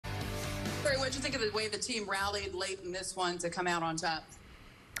what did you think of the way the team rallied late in this one to come out on top?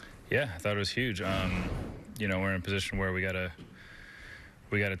 Yeah, I thought it was huge. You know, we're in a position where we gotta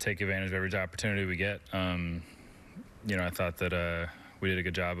take advantage of every opportunity we get. You know, I thought that we did a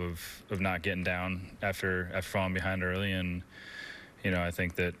good job of not getting down after falling behind early, and you know, I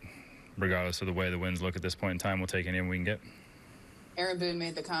think that regardless of the way the winds look at this point in time, we'll take any we can get. Aaron Boone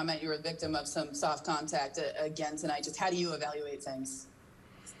made the comment you were a victim of some soft contact again tonight. Just how do you evaluate things?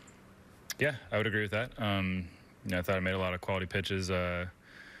 Yeah, I would agree with that. You know, I thought I made a lot of quality pitches. You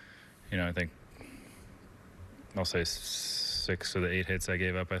know, I think I'll say 6 of the 8 hits I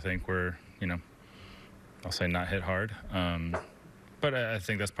gave up, I think were, you know, I'll say not hit hard. But I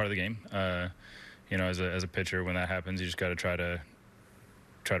think that's part of the game. You know, as a pitcher, when that happens, you just got to try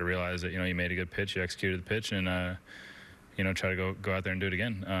to realize that, you know, you made a good pitch, you executed the pitch, and you know, try to go out there and do it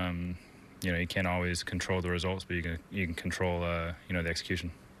again. You know, you can't always control the results, but you can control you know, the execution.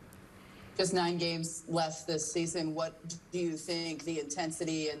 Just 9 games left this season. What do you think the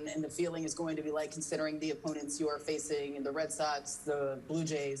intensity and the feeling is going to be like, considering the opponents you are facing, the Red Sox, the Blue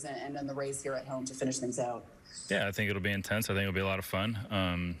Jays, and then the Rays here at home to finish things out? Yeah, I think it'll be intense. I think it'll be a lot of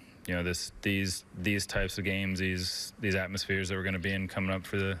fun. You know, these types of games, these atmospheres that we're going to be in coming up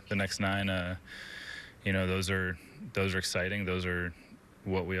for the next 9. You know, those are exciting. Those are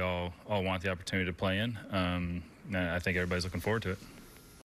what we all want the opportunity to play in. And I think everybody's looking forward to it.